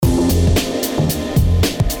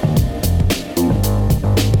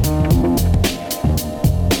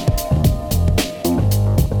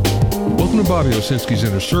Bobby Owsinski's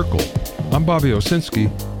Inner Circle. I'm Bobby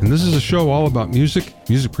Owsinski, and this is a show all about music,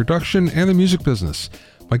 music production, and the music business.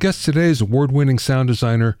 My guest today is award-winning sound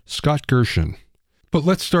designer Scott Gershin. But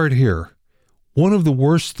let's start here. One of the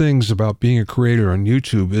worst things about being a creator on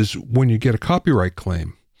YouTube is when you get a copyright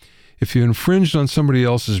claim. If you infringed on somebody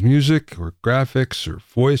else's music or graphics or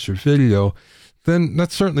voice or video, then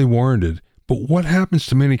that's certainly warranted. But what happens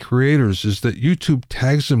to many creators is that YouTube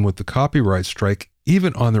tags them with the copyright strike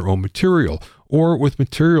even on their own material, or with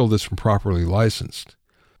material that's been properly licensed.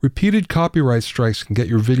 Repeated copyright strikes can get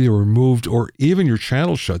your video removed or even your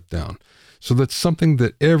channel shut down, so that's something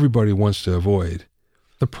that everybody wants to avoid.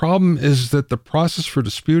 The problem is that the process for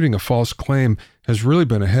disputing a false claim has really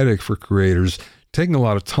been a headache for creators, taking a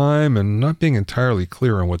lot of time and not being entirely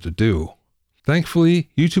clear on what to do.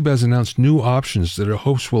 Thankfully, YouTube has announced new options that it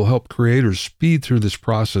hopes will help creators speed through this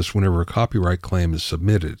process whenever a copyright claim is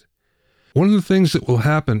submitted. One of the things that will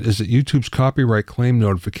happen is that YouTube's copyright claim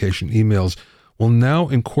notification emails will now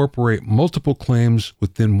incorporate multiple claims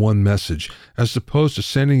within one message, as opposed to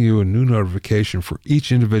sending you a new notification for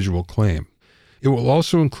each individual claim. It will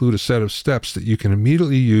also include a set of steps that you can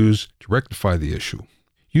immediately use to rectify the issue.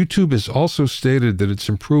 YouTube has also stated that it's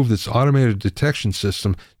improved its automated detection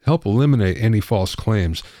system to help eliminate any false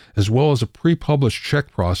claims, as well as a pre-published check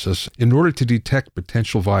process in order to detect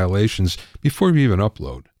potential violations before you even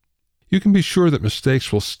upload. You can be sure that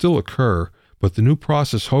mistakes will still occur, but the new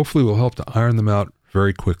process hopefully will help to iron them out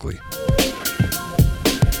very quickly.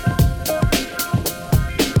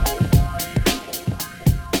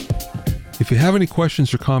 If you have any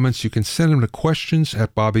questions or comments, you can send them to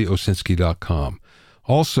questions@bobbyowsinski.com.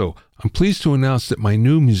 Also, I'm pleased to announce that my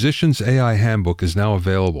new Musician's AI Handbook is now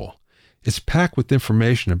available. It's packed with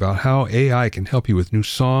information about how AI can help you with new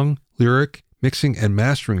song, lyric, mixing, and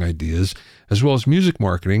mastering ideas, as well as music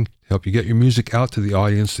marketing to help you get your music out to the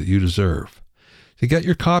audience that you deserve. To get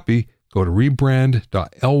your copy, go to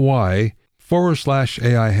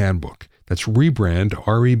rebrand.ly/AI Handbook. That's rebrand,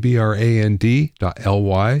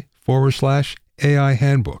 rebrand.ly/AI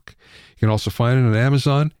Handbook. You can also find it on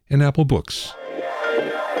Amazon and Apple Books.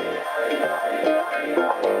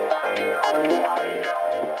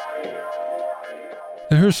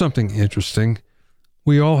 Now here's something interesting.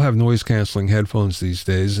 We all have noise-canceling headphones these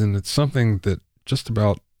days, and it's something that just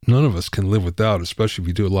about none of us can live without, especially if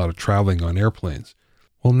you do a lot of traveling on airplanes.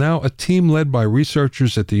 Well, now a team led by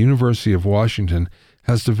researchers at the University of Washington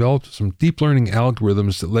has developed some deep learning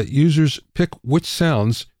algorithms that let users pick which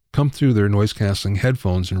sounds come through their noise-canceling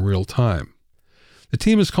headphones in real time. The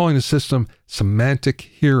team is calling the system semantic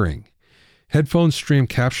hearing. Headphones stream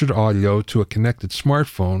captured audio to a connected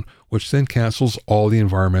smartphone, which then cancels all the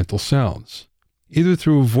environmental sounds. Either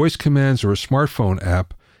through voice commands or a smartphone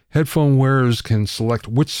app, headphone wearers can select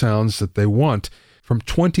which sounds that they want from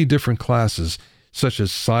 20 different classes, such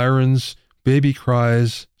as sirens, baby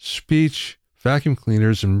cries, speech, vacuum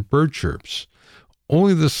cleaners, and bird chirps.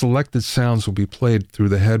 Only the selected sounds will be played through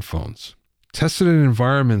the headphones. Tested in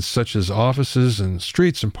environments such as offices and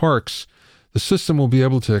streets and parks, the system will be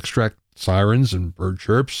able to extract sirens and bird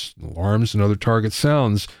chirps, alarms, and other target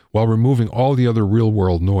sounds while removing all the other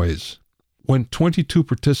real-world noise. When 22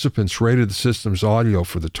 participants rated the system's audio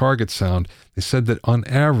for the target sound, they said that on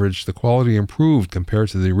average the quality improved compared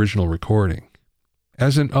to the original recording.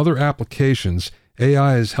 As in other applications,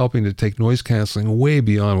 AI is helping to take noise canceling way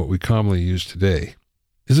beyond what we commonly use today.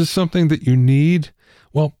 Is this something that you need?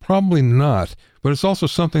 Well, probably not, but it's also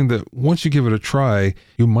something that once you give it a try,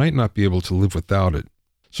 you might not be able to live without it.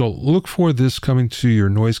 So look for this coming to your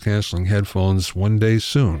noise canceling headphones one day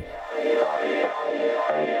soon.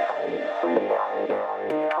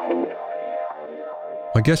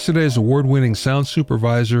 My guest today is award-winning sound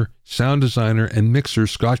supervisor, sound designer, and mixer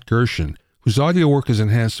Scott Gershin, whose audio work has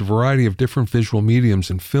enhanced a variety of different visual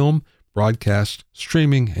mediums in film, broadcast,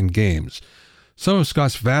 streaming, and games. Some of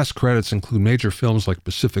Scott's vast credits include major films like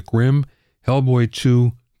Pacific Rim, Hellboy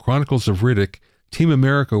 2, Chronicles of Riddick, Team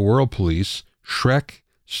America World Police, Shrek,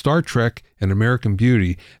 Star Trek, and American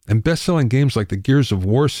Beauty, and best-selling games like the Gears of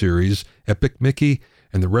War series, Epic Mickey,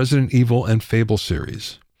 and the Resident Evil and Fable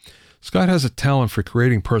series. Scott has a talent for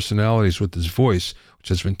creating personalities with his voice, which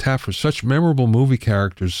has been tapped for such memorable movie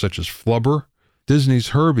characters such as Flubber, Disney's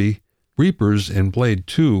Herbie, Reapers in Blade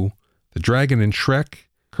 2, the Dragon in Shrek,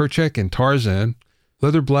 Kerchak in Tarzan,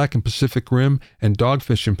 Leather Black in Pacific Rim, and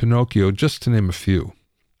Dogfish in Pinocchio, just to name a few.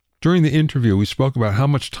 During the interview, we spoke about how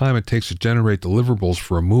much time it takes to generate deliverables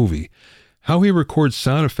for a movie, how he records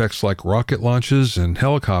sound effects like rocket launches and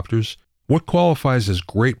helicopters, what qualifies as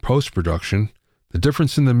great post-production, the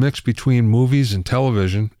difference in the mix between movies and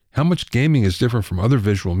television, how much gaming is different from other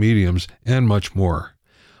visual mediums, and much more.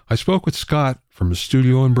 I spoke with Scott from his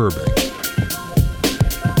studio in Burbank.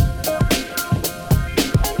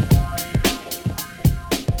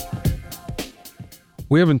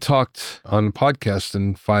 We haven't talked on the podcast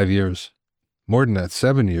in 5 years. More than that,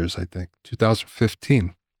 7 years, I think,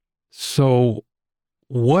 2015. So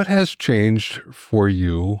what has changed for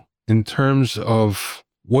you in terms of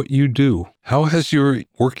what you do? How has your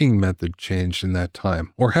working method changed in that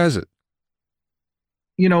time, or has it?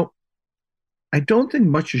 You know, I don't think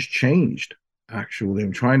much has changed, actually.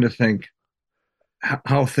 I'm trying to think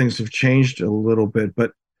how things have changed a little bit,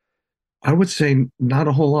 but I would say not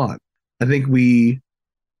a whole lot. I think we're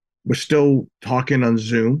still talking on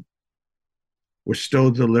Zoom. We're still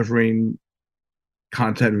delivering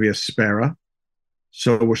content via Spera.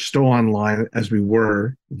 So we're still online as we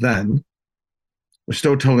were then. We're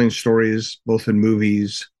still telling stories both in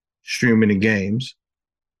movies, streaming, and games.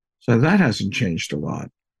 So that hasn't changed a lot.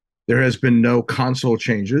 There has been no console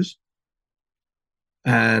changes,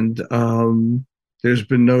 and there's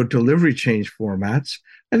been no delivery change formats.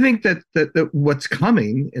 I think that what's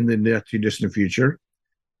coming in the not too distant future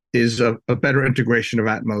is a better integration of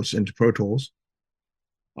Atmos into Pro Tools.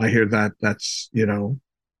 I hear that that's a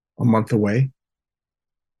month away,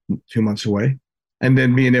 2 months away, and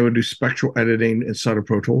then being able to do spectral editing inside of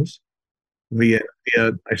Pro Tools via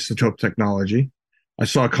isotope technology. I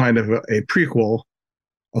saw kind of a prequel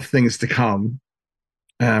of things to come.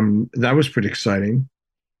 That was pretty exciting,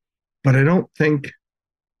 but I don't think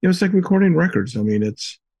it's like recording records. I mean,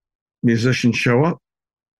 it's musicians show up,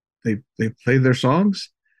 they play their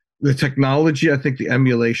songs. The technology, I think, the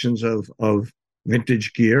emulations of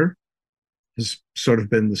vintage gear has sort of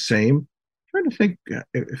been the same. I'm trying to think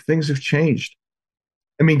if things have changed.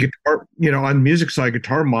 I mean, guitar, on music side,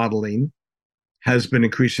 guitar modeling has been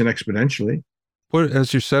increasing exponentially. What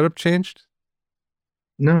has your setup changed?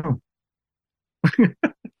 No.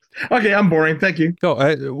 Okay, I'm boring. Thank you. No,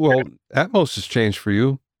 well, Atmos has changed for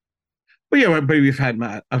you. But yeah, but I've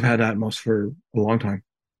had Atmos for a long time.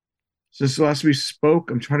 Since last we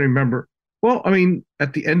spoke, I'm trying to remember. Well, I mean,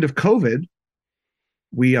 at the end of COVID,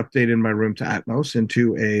 we updated my room to Atmos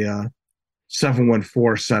into a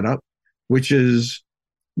 714 setup, which is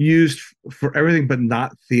used for everything but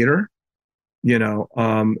not theater.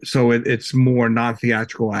 So it's more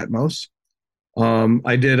non-theatrical Atmos.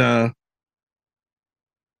 I did a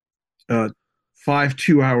 5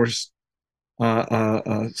 2 hours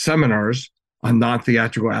seminars on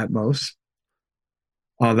non-theatrical Atmos.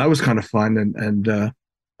 That was kind of fun, and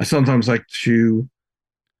I sometimes like to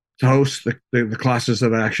host the classes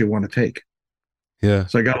that I actually want to take. Yeah.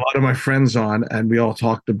 So I got a lot of my friends on, and we all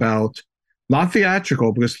talked about not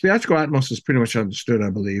theatrical, because theatrical Atmos is pretty much understood,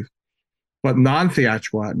 I believe, but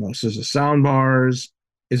non-theatrical Atmos. Is it sound bars?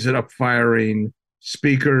 Is it up firing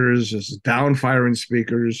speakers? Is it down firing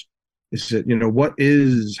speakers? Is it, what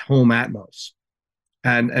is home Atmos?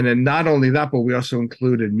 And then not only that, but we also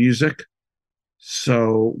included music.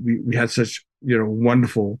 So we had such,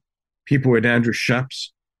 wonderful people with Andrew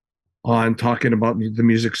Sheps on talking about the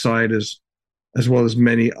music side as well as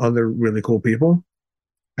many other really cool people.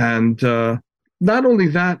 And not only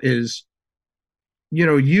that is,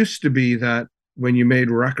 used to be that when you made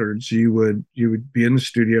records, you would be in the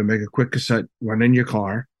studio, make a quick cassette, run in your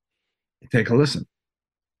car, and take a listen.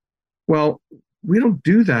 Well, we don't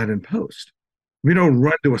do that in post. We don't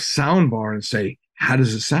run to a sound bar and say, how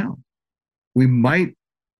does it sound? We might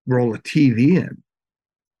roll a TV in,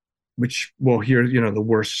 which we'll hear, the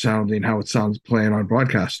worst sounding, how it sounds playing on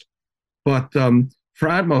broadcast. But for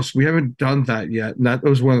Atmos, we haven't done that yet. And that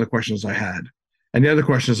was one of the questions I had. And the other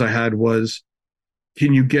questions I had was,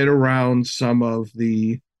 can you get around some of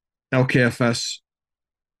the LKFS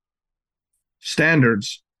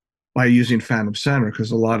standards by using Phantom Center? Because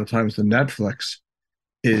a lot of times the Netflix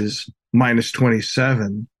is minus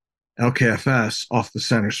 27 LKFS off the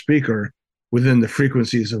center speaker within the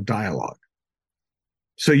frequencies of dialogue.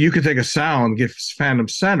 So you could take a sound, give Phantom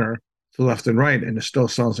Center to left and right, and it still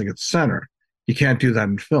sounds like it's center. You can't do that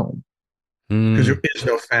in film because there is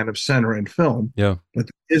no Phantom Center in film, Yeah. but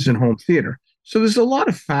there is in home theater. So there's a lot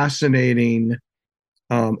of fascinating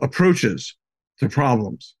approaches to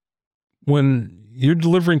problems. When you're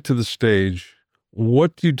delivering to the stage,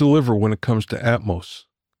 what do you deliver when it comes to Atmos?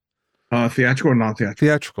 Theatrical or non-theatrical?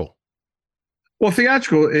 Theatrical. Well,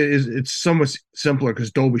 theatrical it's somewhat simpler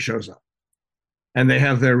because Dolby shows up, and they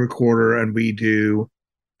have their recorder, and we do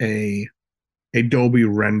a Dolby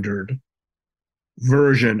rendered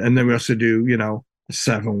version, and then we also do a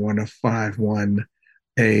 7.1, a 5.1,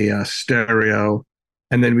 a stereo,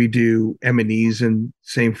 and then we do M&Es in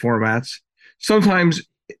same formats. Sometimes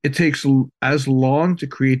it takes as long to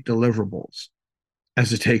create deliverables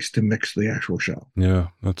as it takes to mix the actual show. Yeah,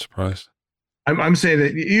 not surprised. I'm saying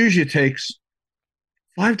that it usually takes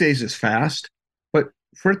 5 days is fast, but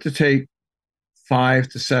for it to take 5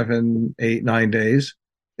 to 7, 8, 9 days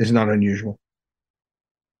is not unusual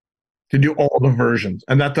to do all the versions.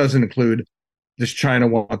 And that doesn't include just China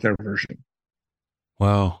want their version.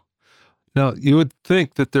 Wow. Now, you would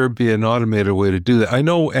think that there'd be an automated way to do that. I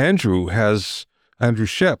know Andrew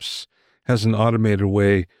Sheps has an automated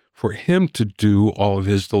way for him to do all of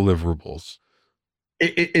his deliverables.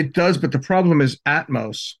 It does, but the problem is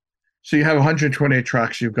Atmos. So you have 128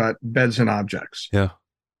 tracks, you've got beds and objects. Yeah.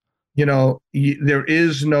 There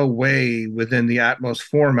is no way within the Atmos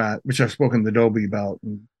format, which I've spoken to Adobe about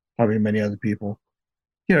and probably many other people.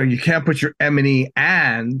 You can't put your M&E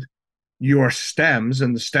and your stems,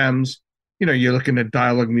 and the stems, you're looking at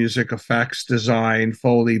dialogue, music, effects, design,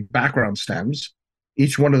 Foley, background stems.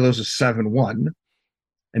 Each one of those is 7/1.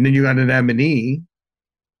 And then you got an M&E,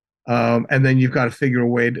 and then you've got to figure a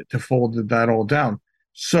way to fold that all down.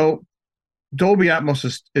 So Dolby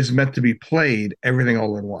Atmos is meant to be played everything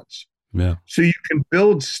all at once. Yeah. So you can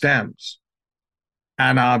build stems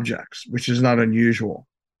and objects, which is not unusual,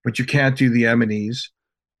 but you can't do the M&Es.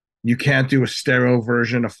 You can't do a stereo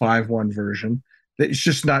version, a 5/1 version. It's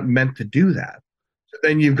just not meant to do that. So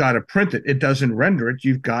then you've got to print it. It doesn't render it.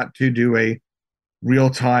 You've got to do a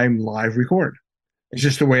real-time live record. It's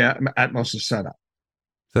just the way Atmos is set up.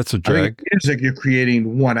 That's a drag. I think in music, you're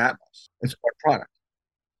creating one Atmos. It's one product.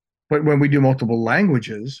 But when we do multiple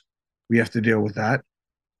languages, we have to deal with that.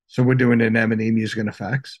 So we're doing an M&E, music and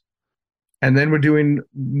effects. And then we're doing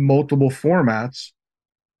multiple formats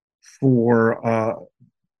for,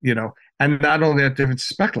 and not only at different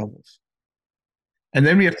spec levels. And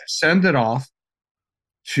then we have to send it off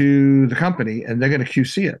to the company, and they're going to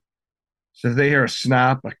QC it. So if they hear a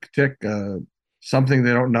snap, a tick, something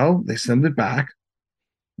they don't know, they send it back.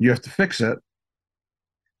 You have to fix it.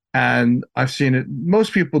 And I've seen it.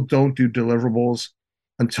 Most people don't do deliverables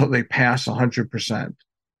until they pass 100%.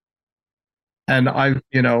 And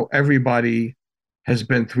everybody has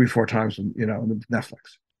been 3-4 times, with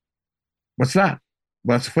Netflix. What's that?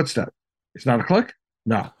 Well, that's a footstep. It's not a click?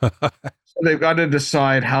 No. So they've got to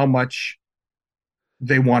decide how much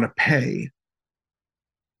they want to pay.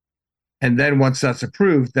 And then once that's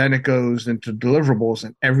approved, then it goes into deliverables,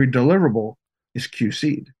 and every deliverable is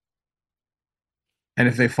QC'd. And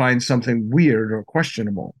if they find something weird or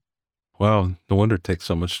questionable. Wow, no wonder it takes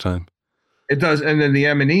so much time. It does. And then the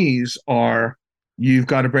M&Es are, you've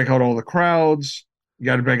got to break out all the crowds. You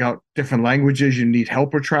got to break out different languages. You need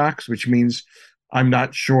helper tracks, which means I'm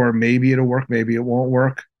not sure. Maybe it'll work. Maybe it won't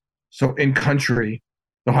work. So in country,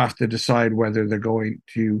 they'll have to decide whether they're going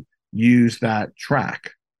to use that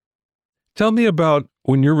track. Tell me about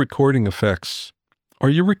when you're recording effects. Are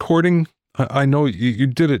you recording? I know you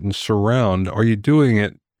did it in surround. Are you doing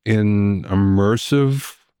it in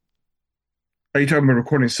immersive? Are you talking about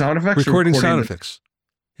recording sound effects? Recording sound effects.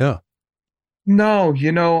 Yeah. No,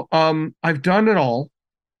 I've done it all.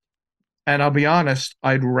 And I'll be honest,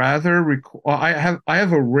 I'd rather record. I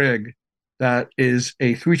have a rig that is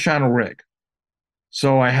a 3-channel rig.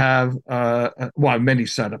 So I have many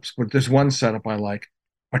setups, but this one setup I like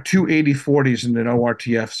are two 80/40s in an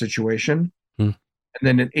ORTF situation, and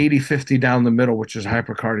then an 80/50 down the middle, which is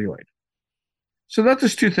hypercardioid. So that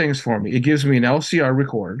does two things for me. It gives me an LCR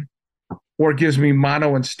record, or it gives me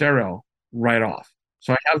mono and stereo right off.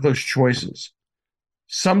 So I have those choices.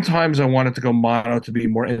 Sometimes I want it to go mono to be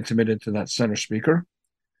more intimate into that center speaker.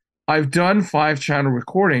 I've done 5-channel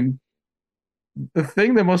recording. The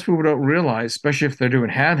thing that most people don't realize, especially if they're doing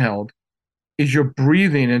handheld, is you're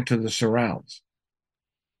breathing into the surrounds.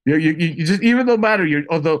 You just, even no matter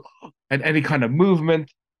and any kind of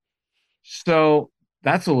movement. So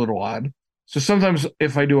that's a little odd. So sometimes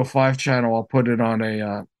if I do a 5-channel, I'll put it on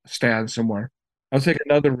a stand somewhere. I'll take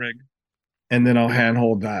another rig and then I'll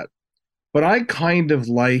handhold that. But I kind of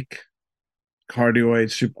like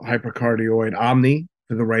cardioid, hypercardioid, omni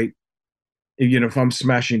for the right. If I'm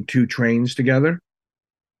smashing 2 trains together,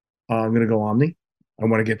 I'm going to go omni. I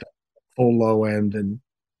want to get the full low end. And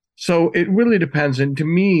so it really depends. And to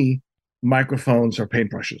me, microphones are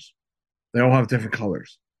paintbrushes. They all have different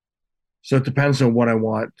colors. So it depends on what I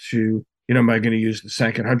want to, am I going to use the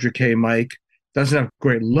Sanken 100K mic? Doesn't have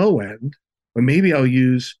great low end, but maybe I'll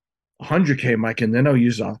use a 100K mic and then I'll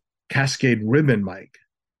use a Cascade ribbon mic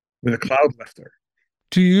with a cloud lifter.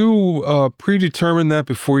 Do you predetermine that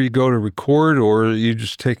before you go to record, or are you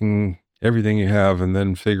just taking everything you have and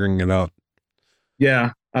then figuring it out?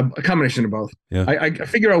 Yeah, a combination of both. Yeah. I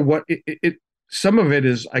figure out what some of it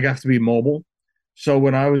is I have to be mobile. So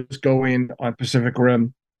when I was going on Pacific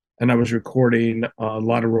Rim and I was recording a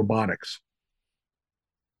lot of robotics.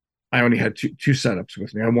 I only had two setups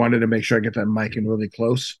with me. I wanted to make sure I get that mic in really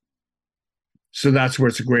close. So that's where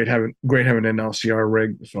it's great having an LCR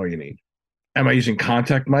rig. That's all you need. Am I using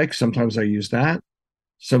contact mic? Sometimes I use that.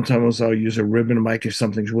 Sometimes I'll use a ribbon mic if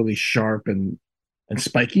something's really sharp and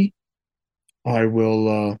spiky. I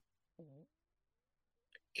will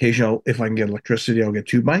occasionally, if I can get electricity, I'll get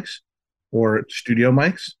tube mics or studio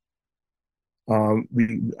mics.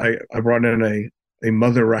 I brought in a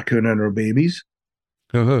mother raccoon and her babies,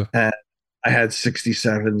 Uh-huh. and I had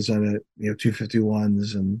 67s and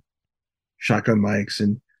 251s and shotgun mics,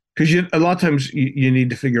 and because a lot of times you need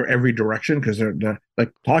to figure every direction because they're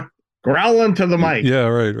like growling to the mic, Yeah,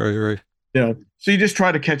 right. so you just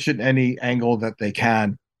try to catch it in any angle that they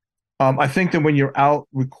can. I think that when you're out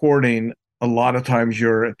recording, a lot of times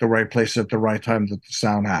you're at the right place at the right time that the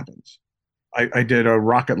sound happens. I did a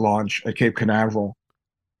rocket launch at Cape Canaveral,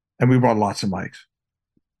 and we brought lots of mics.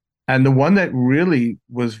 And the one that really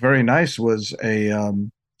was very nice was a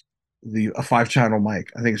 5-channel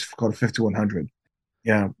mic. I think it's called a 5100.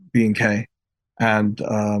 Yeah, B&K, and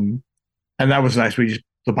that was nice.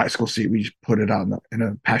 The bicycle seat. We just put it out in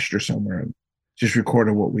a pasture somewhere and just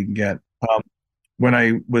recorded what we can get. When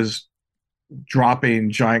I was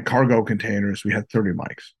dropping giant cargo containers, we had 30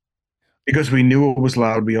 mics because we knew it was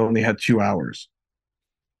loud. We only had 2 hours,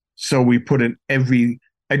 so we put in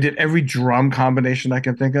I did every drum combination I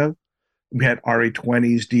can think of. We had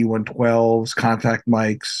RE20s, D112s, contact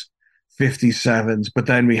mics, 57s, but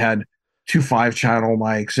then we had 2 5-channel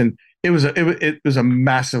mics, and it was a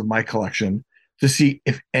massive mic collection to see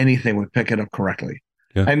if anything would pick it up correctly.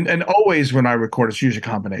 Yeah. And always when I record, it's usually a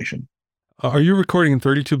combination. Are you recording in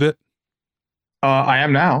 32-bit? I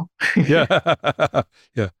am now. Yeah.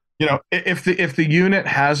 Yeah. If the unit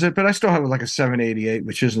has it, but I still have like a 788,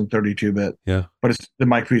 which isn't 32-bit. Yeah. But the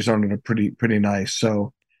mic pre's on it are pretty nice.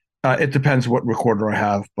 So it depends what recorder I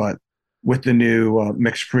have, but with the new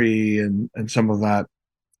mix pre and some of that,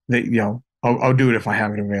 I'll do it if I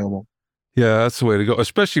have it available. Yeah, that's the way to go,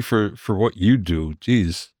 especially for what you do.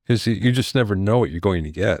 Geez, because you just never know what you're going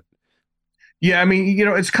to get. Yeah, I mean,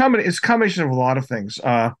 it's a combination of a lot of things.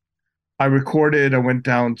 I went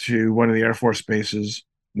down to one of the Air Force bases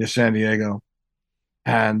near San Diego,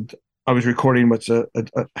 and I was recording what's a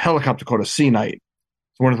helicopter called a Sea Knight.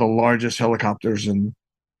 It's one of the largest helicopters in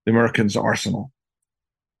the Americans' arsenal.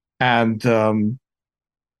 And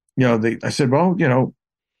I said, well,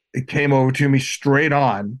 it came over to me straight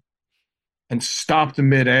on and stopped in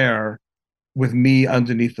midair with me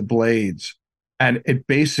underneath the blades, and it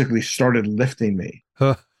basically started lifting me.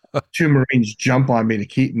 Two Marines jump on me to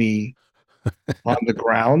keep me on the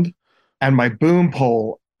ground, and my boom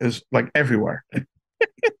pole is like everywhere.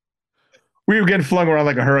 We were getting flung around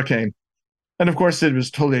like a hurricane, and of course it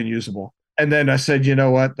was totally unusable. And then I said, you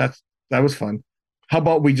know what, that was fun. How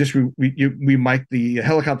about we just we mic the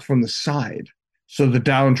helicopter from the side so the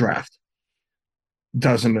downdraft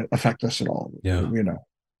doesn't affect us at all. Yeah.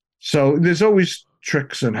 So there's always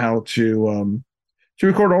tricks on how to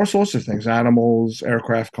record all sorts of things: animals,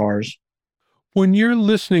 aircraft, cars. When you're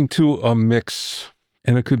listening to a mix,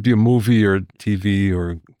 and it could be a movie or TV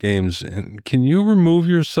or games, and can you remove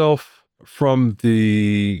yourself from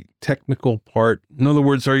the technical part? In other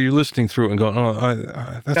words, are you listening through it and going, "Oh,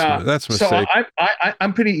 that's a mistake"? So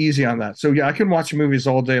I'm pretty easy on that. So yeah, I can watch movies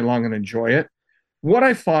all day long and enjoy it. What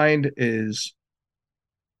I find is,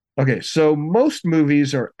 okay, so most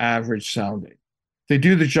movies are average sounding. They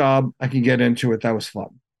do the job. I can get into it. That was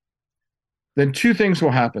fun. Then two things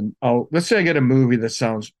will happen. Let's say I get a movie that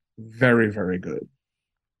sounds very, very good.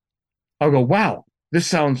 I'll go, wow,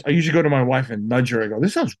 I usually go to my wife and nudge her. I go,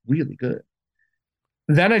 this sounds really good.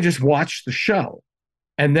 Then I just watch the show.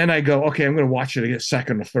 And then I go, okay, I'm going to watch it a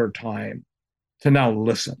second or third time to now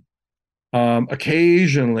listen.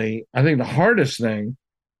 Occasionally, I think the hardest thing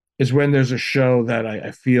is when there's a show that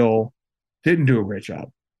I feel didn't do a great job.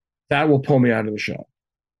 That will pull me out of the show.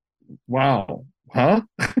 Wow. Huh?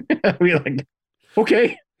 I'll be like,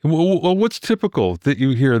 okay. Well, what's typical that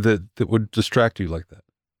you hear that would distract you like that?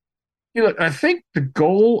 I think the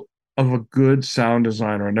goal of a good sound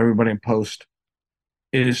designer and everybody in post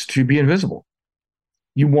is to be invisible.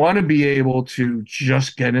 You want to be able to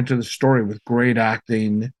just get into the story with great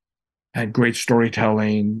acting and great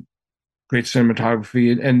storytelling, great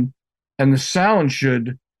cinematography, and the sound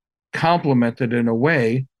should complement it in a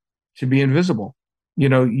way to be invisible.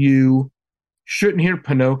 You shouldn't hear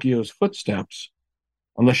Pinocchio's footsteps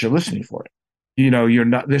unless you're listening for it. You're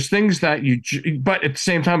not, there's things that but at the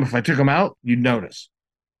same time, if I took them out, you'd notice.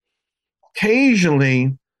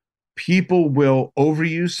 Occasionally, people will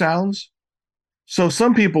overuse sounds. So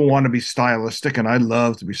some people want to be stylistic, and I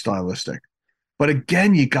love to be stylistic. But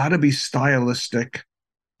again, you got to be stylistic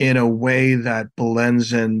in a way that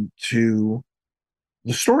blends into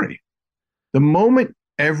the story. The moment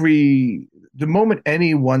the moment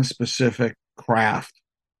any one specific craft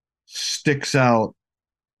sticks out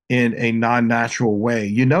in a non-natural way,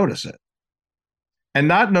 you notice it. And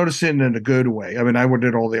not notice it in a good way. I mean, I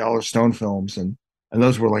did all the Oliver Stone films, and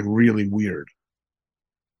those were like really weird,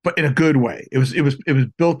 but in a good way. It was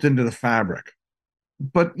built into the fabric.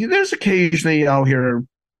 But there's occasionally out here,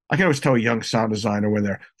 I can always tell a young sound designer when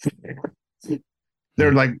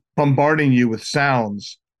they're like bombarding you with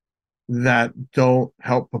sounds that don't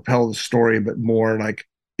help propel the story, but more like,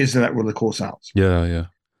 isn't that really cool sounds? Yeah, yeah.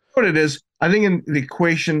 What it is, I think in the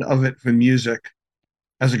equation of it for music,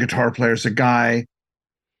 as a guitar player, as a guy,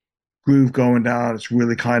 groove going down, it's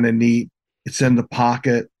really kind of neat. It's in the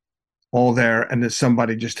pocket, all there, and then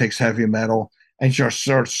somebody just takes heavy metal and just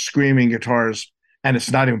starts screaming guitars, and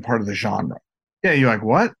it's not even part of the genre. Yeah, you're like,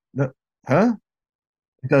 what? Huh?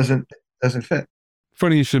 It doesn't fit.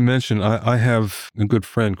 Funny you should mention, I have a good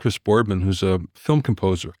friend, Chris Boardman, who's a film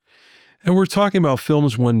composer. And we're talking about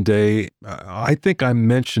films one day. I think I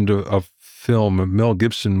mentioned a film, a Mel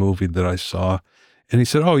Gibson movie that I saw. And he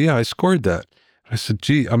said, oh, yeah, I scored that. I said,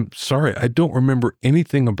 gee, I'm sorry. I don't remember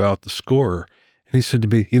anything about the score. And he said to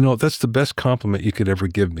me, that's the best compliment you could ever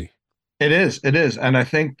give me. It is. It is. And I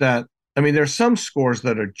think that, I mean, there's some scores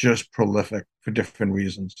that are just prolific for different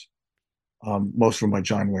reasons. Most of them by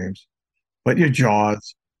John Williams. But your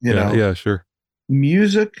Jaws, Yeah, sure.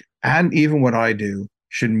 music and even what I do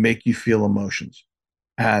should make you feel emotions.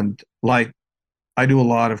 And like I do a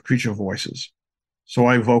lot of creature voices. So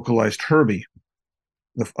I vocalized Herbie,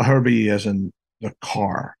 the Herbie as in the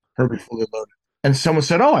car, Herbie fully loaded. And someone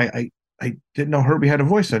said, oh, I didn't know Herbie had a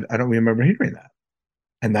voice. I don't remember hearing that.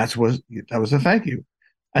 And that was a thank you.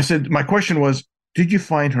 I said, my question was, did you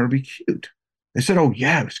find Herbie cute? They said, oh,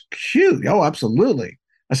 yeah, it was cute. Oh, absolutely.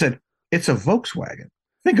 I said, it's a Volkswagen.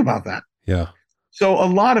 Think about that. Yeah. So a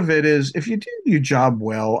lot of it is, if you do your job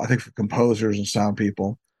well, I think for composers and sound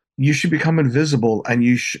people, you should become invisible. And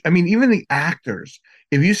I mean, even the actors,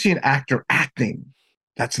 if you see an actor acting,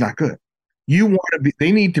 that's not good. You want to be,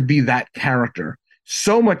 they need to be that character.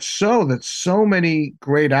 So much so that so many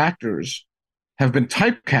great actors have been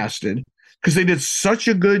typecasted because they did such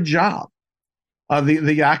a good job.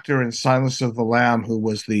 The actor in Silence of the Lamb, who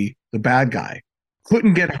was the bad guy,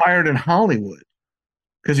 couldn't get hired in Hollywood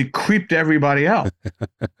because he creeped everybody out.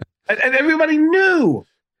 And everybody knew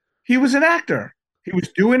he was an actor. He was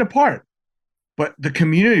doing a part. But the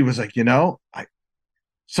community was like,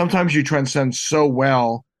 sometimes you transcend so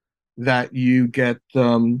well that you get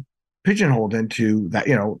pigeonholed into that,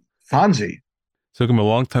 Fonzie. Took him a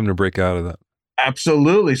long time to break out of that.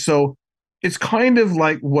 Absolutely. So it's kind of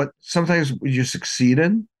like what sometimes you succeed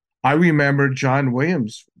in. I remember John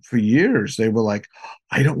Williams for years. They were like,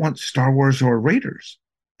 I don't want Star Wars or Raiders.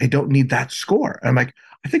 I don't need that score. I'm like,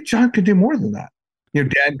 I think John could do more than that.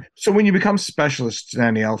 Dan. So when you become specialists,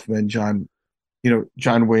 Danny Elfman,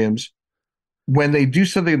 John Williams, when they do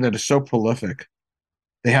something that is so prolific,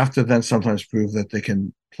 they have to then sometimes prove that they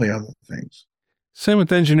can play other things. Same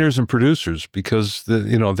with engineers and producers, because they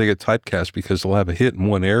get typecast because they'll have a hit in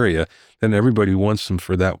one area, then everybody wants them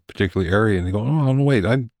for that particular area, and they go, oh, no, wait,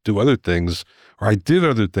 I do other things, or I did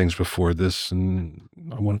other things before this, and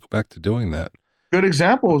I want to go back to doing that. Good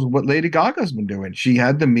example is what Lady Gaga's been doing. She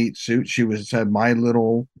had the meat suit. She had My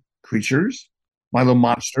Little Creatures, My Little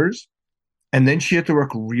Monsters, and then she had to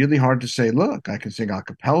work really hard to say, look, I can sing a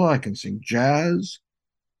cappella, I can sing jazz,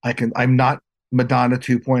 I'm not Madonna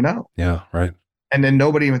 2.0. Yeah, right. And then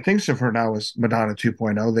nobody even thinks of her now as Madonna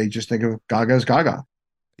 2.0. They just think of Gaga as Gaga.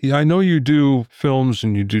 Yeah, I know you do films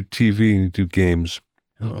and you do TV and you do games.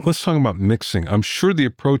 Let's talk about mixing. I'm sure the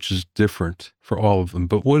approach is different for all of them,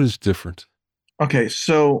 but what is different? Okay,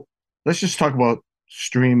 so let's just talk about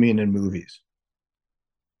streaming and movies,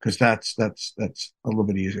 because that's a little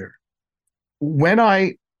bit easier. When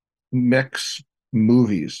I mix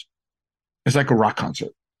movies, it's like a rock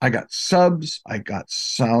concert. I got subs, I got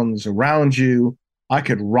sounds around you. I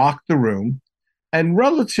could rock the room, and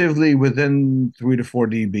relatively within 3 to 4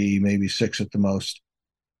 dB, maybe 6 at the most,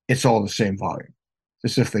 it's all the same volume.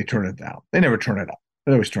 As if they turn it down. They never turn it up.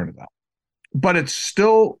 They always turn it down. But it's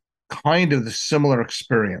still kind of the similar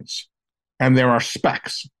experience. And there are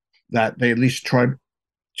specs that they at least try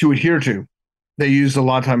to adhere to. They use a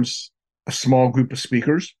lot of times a small group of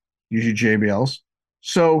speakers, usually JBLs.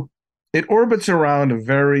 So it orbits around a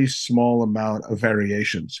very small amount of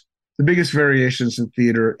variations. The biggest variations in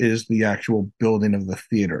theater is the actual building of the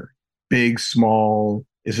theater. Big, small,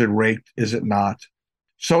 Is it raked? Is it not?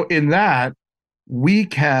 So in that, we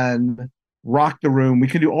can rock the room. We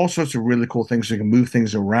can do all sorts of really cool things. We can move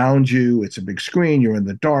things around you. It's a big screen. You're in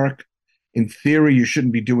the dark. In theory, you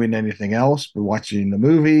shouldn't be doing anything else but watching the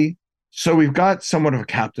movie. So we've got somewhat of a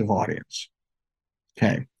captive audience.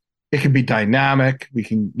 Okay. It can be dynamic. We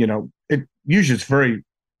can, it usually it's very,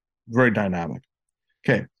 very dynamic.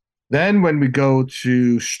 Okay. Then when we go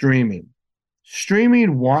to streaming,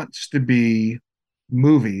 streaming wants to be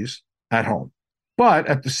movies at home. But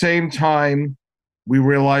at the same time, we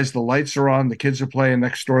realize the lights are on, the kids are playing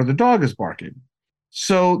next door, the dog is barking.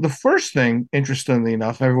 So the first thing, interestingly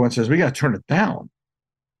enough, everyone says we got to turn it down.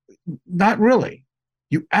 Not really.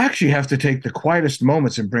 You actually have to take the quietest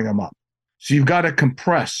moments and bring them up. So you've got to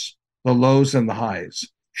compress the lows and the highs.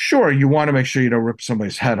 Sure, you want to make sure you don't rip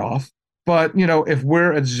somebody's head off. But, if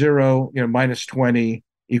we're at zero, minus 20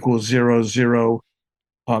 equals zero, zero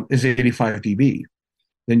is 85 dB,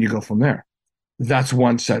 then you go from there. That's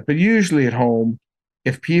one set. But usually at home,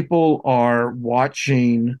 if people are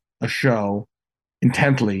watching a show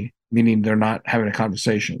intently, meaning they're not having a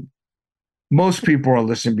conversation, most people are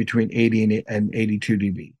listening between 80 and 82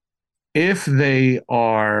 dB. If they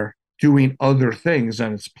are doing other things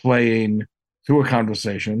and it's playing through a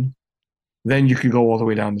conversation, then you could go all the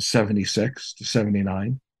way down to 76 to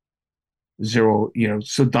 79. Zero,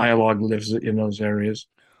 so dialogue lives in those areas.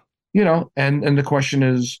 And the question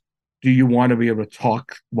is, do you want to be able to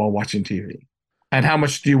talk while watching TV? And how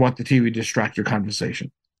much do you want the TV to distract your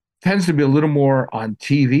conversation? Tends to be a little more on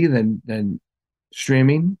TV than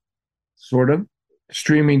streaming, sort of.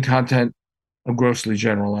 Streaming content, I'm grossly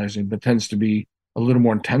generalizing, but tends to be a little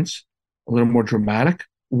more intense, a little more dramatic,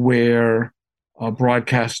 where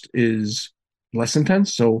broadcast is less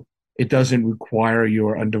intense. So it doesn't require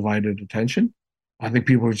your undivided attention. I think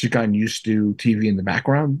people have just gotten used to TV in the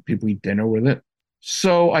background. People eat dinner with it.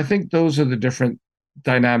 So I think those are the different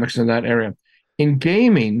dynamics in that area. In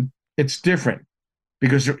gaming, it's different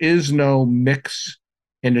because there is no mix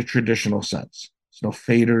in a traditional sense. There's no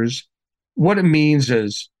faders. What it means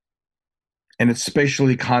is, and it's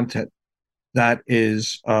spatially content that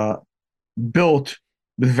is built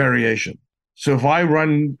with variation. So if I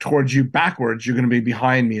run towards you backwards, you're going to be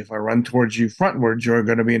behind me. If I run towards you frontwards, you're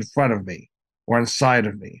going to be in front of me or inside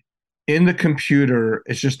of me. In the computer,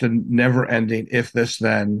 it's just a never ending if this,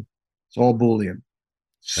 then. It's all Boolean.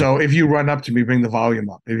 So if you run up to me, bring the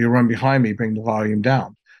volume up. If you run behind me, bring the volume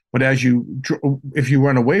down. But if you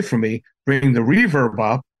run away from me, bring the reverb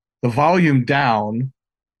up, the volume down.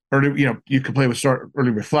 Early, you can play with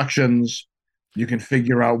early reflections. You can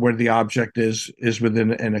figure out where the object is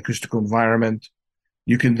within an acoustical environment.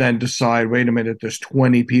 You can then decide, wait a minute, there's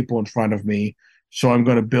 20 people in front of me, so I'm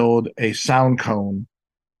going to build a sound cone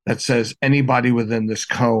that says anybody within this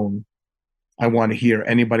cone I want to hear.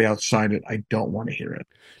 Anybody outside it, I don't want to hear it.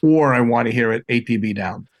 Or I want to hear it 8 dB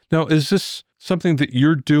down. Now, is this something that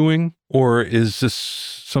you're doing, or is this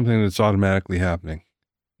something that's automatically happening?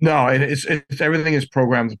 No, it's everything is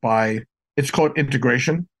programmed by, it's called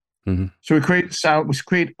integration. Mm-hmm. So we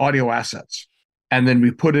create audio assets, and then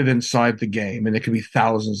we put it inside the game, and it can be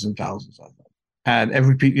thousands and thousands of them. And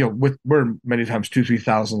we're many times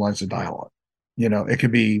 2,000-3,000 lines of dialogue. It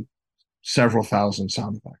could be several thousand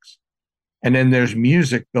sound effects. And then there's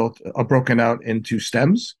music broken out into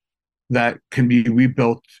stems that can be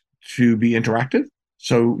rebuilt to be interactive.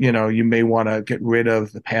 So, you may want to get rid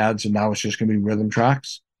of the pads and now it's just going to be rhythm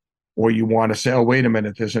tracks. Or you want to say, oh, wait a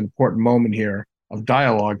minute, there's an important moment here of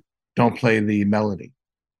dialogue. Don't play the melody.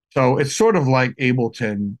 So it's sort of like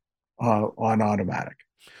Ableton on automatic.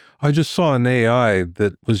 I just saw an AI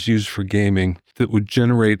that was used for gaming that would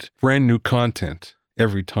generate brand new content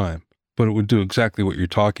every time, but it would do exactly what you're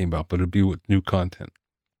talking about, but it'd be with new content.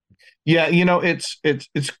 Yeah, it's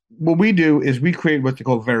what we do is we create what they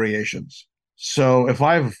call variations. So if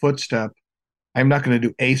I have a footstep, I'm not going to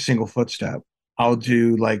do a single footstep. I'll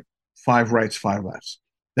do like 5 rights, 5 lefts.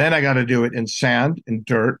 Then I got to do it in sand, in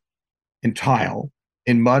dirt, in tile,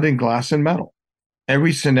 in mud, and glass, and metal.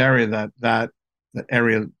 Every scenario that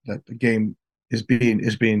area that the game is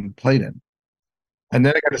being played in, and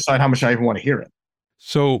then I got to decide how much I even want to hear it.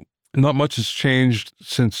 So not much has changed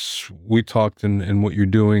since we talked in what you're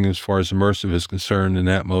doing as far as immersive is concerned in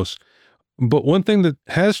Atmos. But one thing that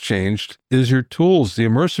has changed is your tools. The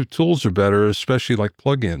immersive tools are better, especially like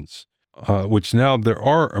plugins, which now there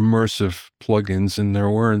are immersive plugins and there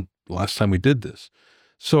weren't last time we did this.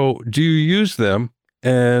 So do you use them,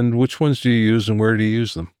 and which ones do you use and where do you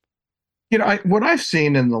use them? What I've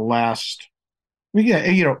seen in the last, so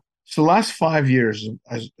the last 5 years,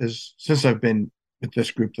 since I've been with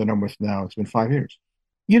this group that I'm with now, it's been 5 years.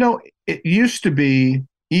 It used to be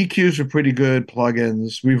EQs are pretty good,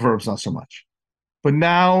 plugins, reverbs not so much. But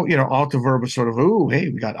now, Altiverb is sort of, ooh, hey,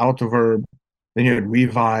 we got Altiverb. Then you had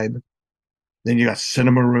Revibe. Then you got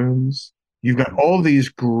Cinema Rooms. You've got all these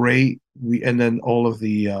great, and then all of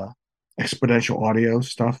the exponential audio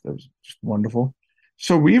stuff that was just wonderful.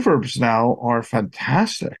 So reverbs now are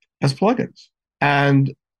fantastic as plugins.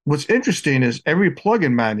 And what's interesting is every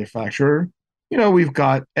plugin manufacturer, we've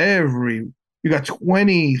got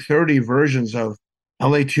 20, 30 versions of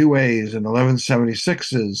LA2As and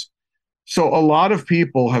 1176s. So a lot of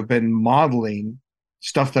people have been modeling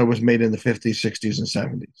stuff that was made in the 50s, 60s, and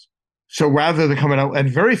 70s. So rather than coming out, and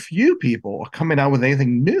very few people are coming out with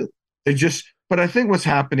anything new. But I think what's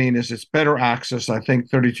happening is it's better access. I think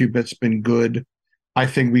 32-bit's been good. I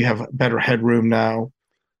think we have better headroom now.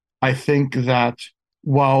 I think that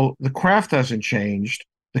while the craft hasn't changed,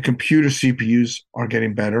 the computer CPUs are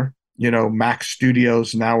getting better. Mac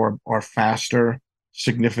Studios now are faster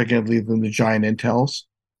significantly than the giant Intels.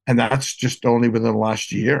 And that's just only within the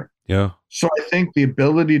last year. Yeah. So I think the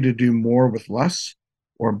ability to do more with less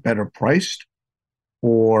or better priced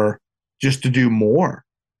or just to do more.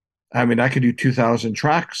 I mean, I could do 2,000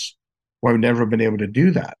 tracks where I've never been able to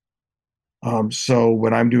do that. So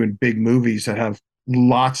when I'm doing big movies that have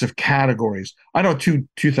lots of categories, I don't do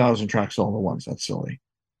 2,000 tracks all at once. That's silly.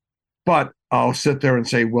 But I'll sit there and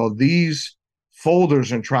say, well, these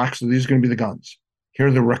folders and tracks, so these are going to be the guns. Here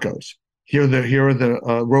are the Riccos. Here are the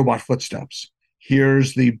robot footsteps.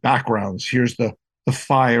 Here's the backgrounds. Here's the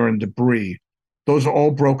fire and debris. Those are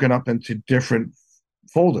all broken up into different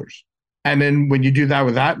folders. And then when you do that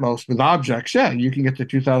with Atmos, with objects, yeah, you can get to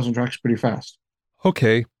 2,000 tracks pretty fast.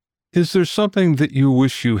 Okay. Is there something that you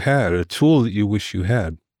wish you had, a tool that you wish you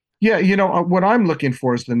had? Yeah, what I'm looking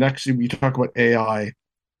for is the next, you talk about AI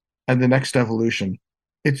and the next evolution.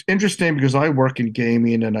 It's interesting because I work in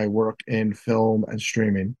gaming and I work in film and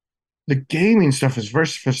streaming. The gaming stuff is very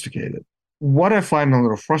sophisticated. What I find a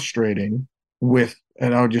little frustrating with,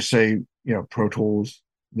 and I'll just say, Pro Tools,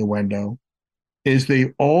 Nuendo, is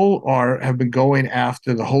they all have been going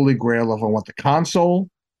after the holy grail of I want the console,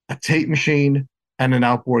 a tape machine, and an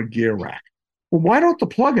outboard gear rack. Well, why don't the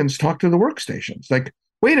plugins talk to the workstations? Like,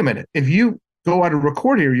 wait a minute, if you go out and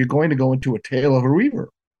record here, you're going to go into a tail of a reverb.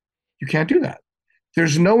 You can't do that.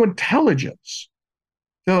 There's no intelligence.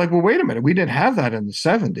 They're like, well, wait a minute, we didn't have that in the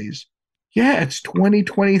 70s. Yeah, it's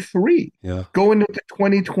 2023. Yeah. Going into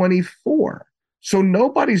 2024. So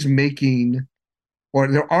nobody's making, or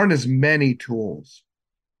there aren't as many tools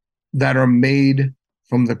that are made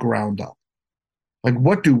from the ground up. Like,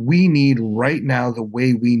 what do we need right now the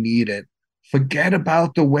way we need it? Forget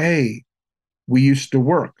about the way we used to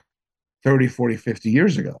work 30, 40, 50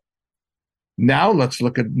 years ago. Now let's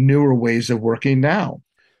look at newer ways of working now.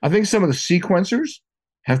 I think some of the sequencers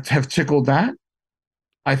have tickled that.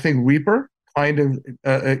 I think Reaper kind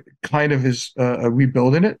of is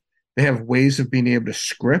rebuilding it. They have ways of being able to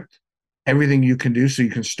script everything you can do, so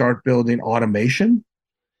you can start building automation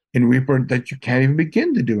in Reaper that you can't even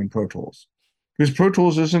begin to do in Pro Tools, because Pro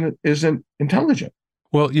Tools isn't intelligent.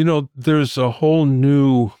 Well, there's a whole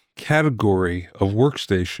new category of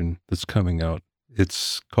workstation that's coming out.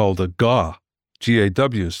 It's called a GAW,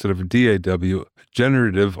 G-A-W instead of a D-A-W,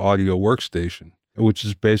 generative audio workstation, which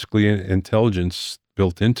is basically an intelligence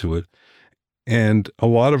built into it. And a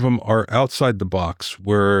lot of them are outside the box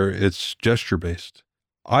where it's gesture based.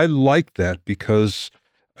 I like that because,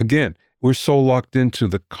 again, we're so locked into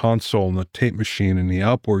the console and the tape machine and the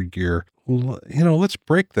outboard gear. Let's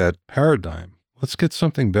break that paradigm. Let's get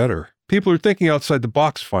something better. People are thinking outside the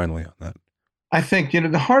box finally on that. I think,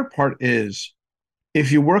 the hard part is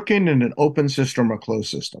if you're working in an open system or closed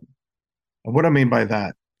system. And what I mean by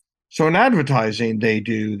that, so in advertising, they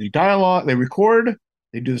do the dialogue, they record,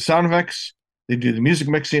 they do the sound effects, they do the music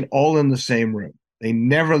mixing all in the same room. They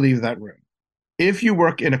never leave that room. If you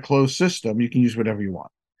work in a closed system, you can use whatever you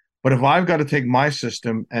want. But if I've got to take my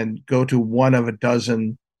system and go to one of a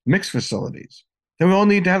dozen mix facilities, then we all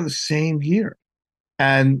need to have the same gear.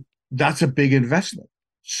 And that's a big investment.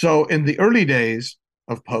 So in the early days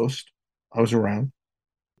of Post, I was around,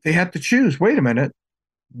 they had to choose, wait a minute,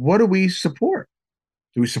 what do we support?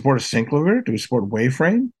 Do we support a synclaver? Do we support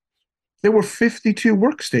Waveframe? There were 52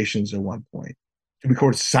 workstations at one point. Do we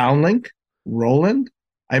record SoundLink, Roland?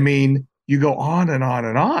 I mean, you go on and on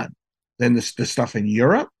and on. Then the stuff in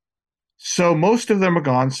Europe. So most of them are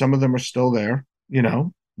gone. Some of them are still there.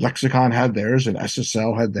 Lexicon had theirs and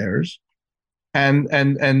SSL had theirs.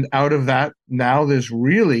 And out of that, now there's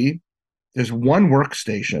one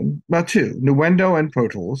workstation, well, two, Nuendo and Pro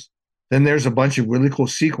Tools. Then there's a bunch of really cool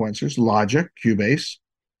sequencers, Logic, Cubase,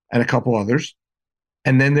 and a couple others.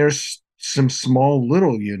 And then there's some small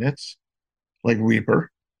little units like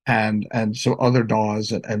Reaper and some other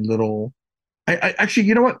DAWs and little. I actually,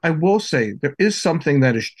 you know what? I will say there is something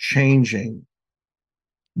that is changing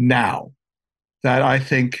now that I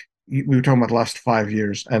think we were talking about the last 5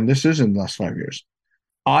 years, and this is in the last 5 years.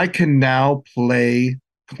 I can now play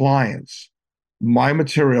clients my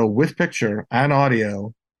material with picture and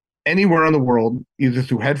audio anywhere in the world, either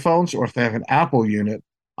through headphones or if they have an Apple unit,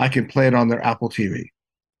 I can play it on their Apple TV.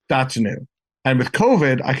 That's new. And with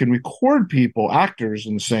COVID, I can record people, actors,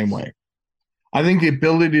 in the same way. I think the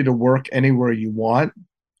ability to work anywhere you want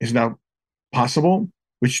is now possible,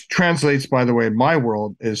 which translates, by the way, in my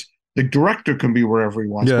world, is the director can be wherever he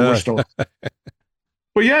wants, but we're Yeah. still.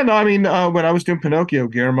 But yeah, no, I mean, when I was doing Pinocchio,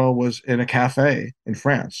 Guillermo was in a cafe in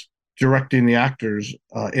France directing the actors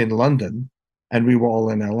in London, and we were all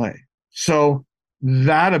in LA. So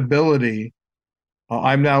that ability,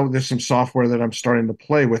 I'm now, there's some software that I'm starting to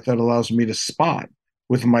play with that allows me to spot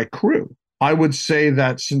with my crew. I would say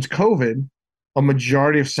that since COVID, a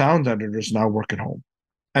majority of sound editors now work at home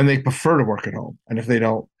and they prefer to work at home. And if they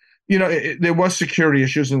don't, there was security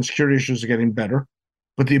issues and security issues are getting better,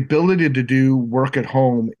 but the ability to do work at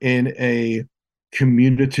home in a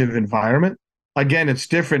communicative environment, again, it's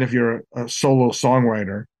different if you're a solo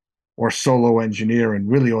songwriter or solo engineer and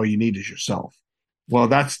really all you need is yourself. Well,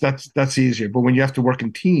 that's easier. But when you have to work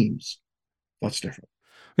in teams, that's different.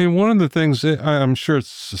 I mean, one of the things, I'm sure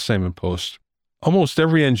it's the same in post. Almost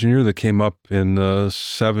every engineer that came up in the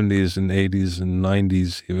 70s and 80s and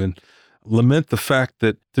 90s even lament the fact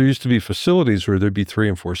that there used to be facilities where there'd be 3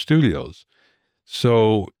 and 4 studios.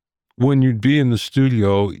 So when you'd be in the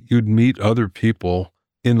studio, you'd meet other people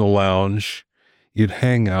in the lounge, you'd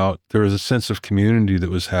hang out. There was a sense of community that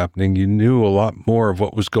was happening. You knew a lot more of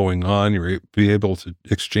what was going on. You were be able to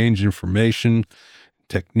exchange information,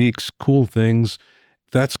 techniques, cool things.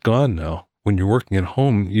 That's gone now. When you're working at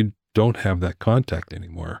home, you don't have that contact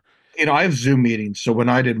anymore. I have Zoom meetings. So when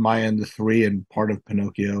I did my end of 3 and part of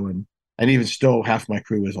Pinocchio, and even still half my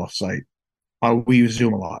crew is off site, we use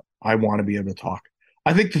Zoom a lot. I want to be able to talk.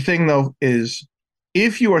 I think the thing though is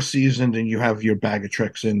if you are seasoned and you have your bag of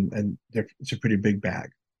tricks and it's a pretty big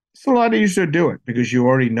bag, it's a lot easier to do it because you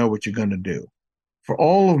already know what you're going to do. For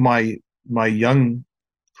all of my young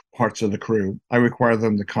parts of the crew, I require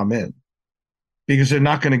them to come in because they're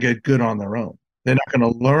not going to get good on their own. They're not going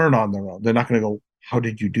to learn on their own. They're not going to go, how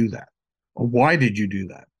did you do that? Or why did you do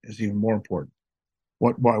that is even more important.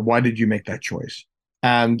 Why did you make that choice?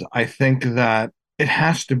 And I think that it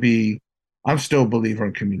has to be, I'm still a believer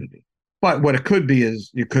in community. But what it could be is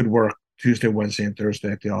you could work Tuesday, Wednesday, and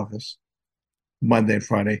Thursday at the office, Monday and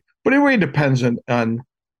Friday. But it really depends on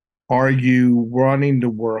are you wanting to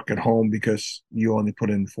work at home because you only put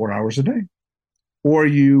in 4 hours a day? Or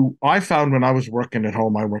I found when I was working at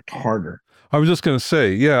home, I worked harder. I was just going to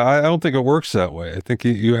say, yeah, I don't think it works that way. I think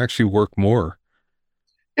you actually work more.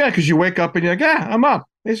 Yeah, because you wake up and you're like, yeah, I'm up.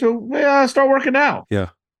 They say, yeah, start working now. Yeah.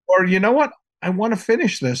 Or you know what? I want to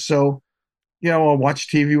finish this. So, I'll watch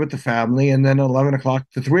TV with the family and then 11 o'clock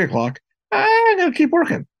to 3 o'clock, I'm going to keep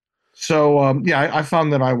working. So, yeah, I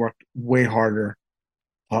found that I worked way harder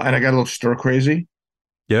and I got a little stir crazy.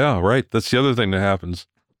 Yeah, right. That's the other thing that happens.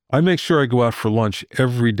 I make sure I go out for lunch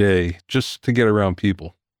every day just to get around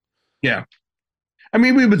people. Yeah. I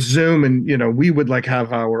mean, we would Zoom and, we would like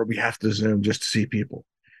we have to Zoom just to see people.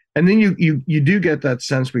 And then you do get that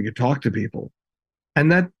sense we could talk to people.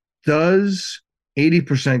 And that does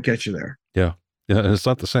 80% get you there. Yeah. Yeah. It's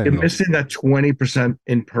not the same. You're missing that 20%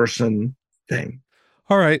 in person thing.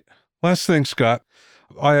 All right. Last thing, Scott.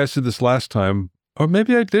 I asked you this last time, or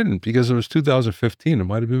maybe I didn't because it was 2015. It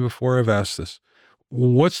might have been before I've asked this.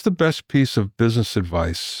 What's the best piece of business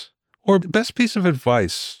advice or best piece of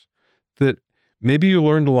advice that maybe you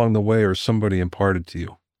learned along the way or somebody imparted to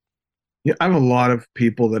you? Yeah, I have a lot of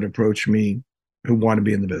people that approach me who want to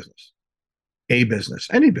be in the business,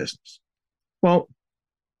 any business. Well,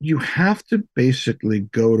 you have to basically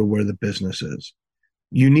go to where the business is.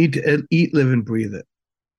 You need to eat, live, and breathe it.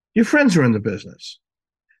 Your friends are in the business.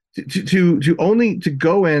 To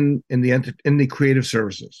go in the creative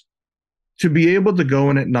services, to be able to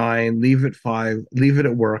go in at 9, leave at 5, leave it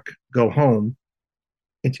at work, go home.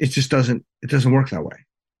 It just doesn't work that way.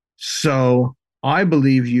 So I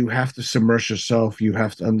believe you have to submerge yourself. You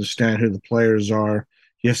have to understand who the players are.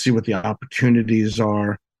 You have to see what the opportunities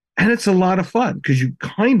are. And it's a lot of fun because you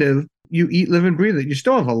eat, live, and breathe it. You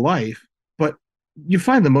still have a life, but you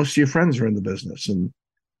find that most of your friends are in the business and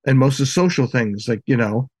most of the social things, like,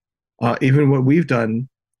 even what we've done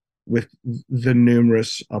with the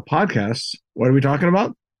numerous podcasts. What are we talking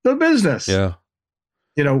about? The business. Yeah.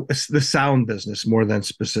 It's the sound business more than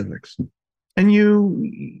specifics. And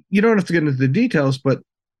you don't have to get into the details, but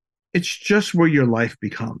it's just where your life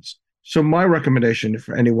becomes. So my recommendation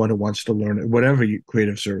for anyone who wants to learn whatever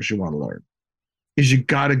creative service you want to learn is you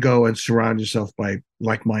got to go and surround yourself by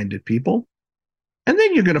like-minded people. And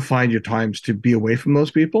then you're going to find your times to be away from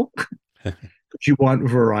those people because you want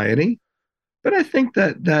variety. But I think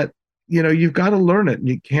that you've got to learn it, and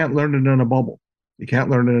you can't learn it in a bubble. You can't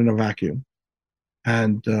learn it in a vacuum.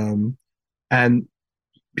 And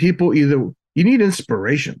people you need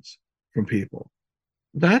inspirations from people.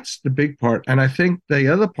 That's the big part. And I think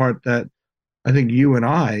the other part that I think you and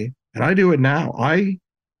I do it now. I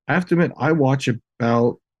have to admit, I watch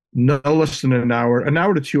about no less than an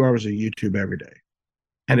hour to 2 hours of YouTube every day.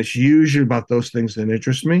 And it's usually about those things that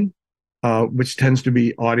interest me, which tends to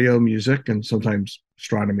be audio, music, and sometimes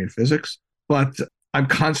astronomy and physics. But I'm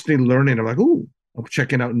constantly learning. I'm like, ooh, I'm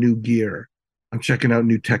checking out new gear. I'm checking out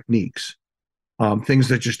new techniques, things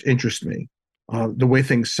that just interest me. The way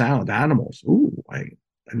things sound, animals. Ooh, I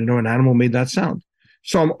didn't know an animal made that sound.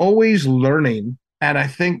 So I'm always learning. And I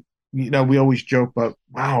think, we always joke about,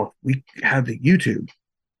 wow, we had the YouTube.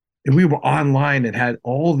 If we were online and had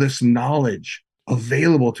all this knowledge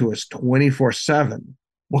available to us 24/7,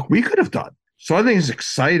 what we could have done. So I think it's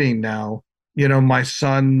exciting now. My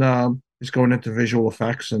son is going into visual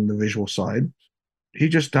effects and the visual side. He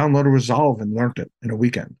just downloaded Resolve and learned it in a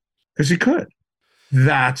weekend because he could.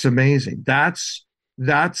 That's amazing. That's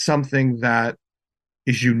something that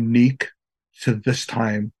is unique to this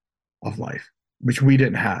time of life, which we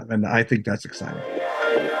didn't have. And I think that's exciting.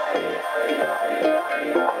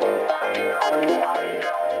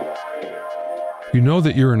 You know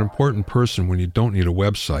that you're an important person when you don't need a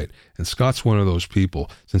website, and Scott's one of those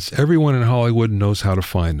people, since everyone in Hollywood knows how to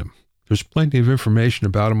find him. There's plenty of information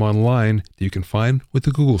about him online that you can find with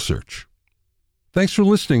a Google search. Thanks for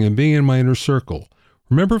listening and being in my inner circle.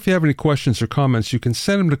 Remember, if you have any questions or comments, you can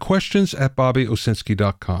send them to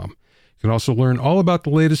questions@BobbyOwsinski.com. You can also learn all about the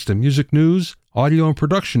latest in music news, audio, and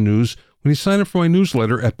production news when you sign up for my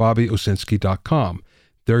newsletter at BobbyOwsinski.com.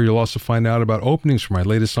 There you'll also find out about openings for my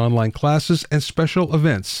latest online classes and special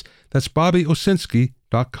events. That's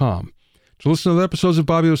BobbyOwsinski.com. To listen to the episodes of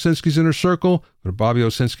Bobby Owsinski's Inner Circle, go to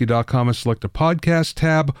BobbyOwsinski.com and select the podcast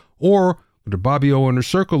tab, or go to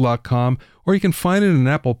BobbyOInnerCircle.com, or you can find it in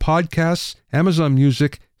Apple Podcasts, Amazon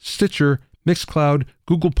Music, Stitcher, Mixcloud,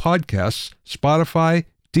 Google Podcasts, Spotify,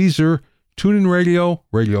 Deezer, TuneIn Radio,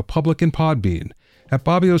 Radio Public, and Podbean. At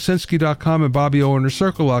BobbyOwsinski.com and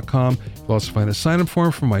BobbyOInnerCircle.com, you'll also find a sign-up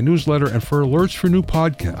form for my newsletter and for alerts for new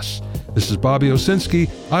podcasts. This is Bobby Owsinski.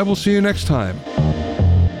 I will see you next time.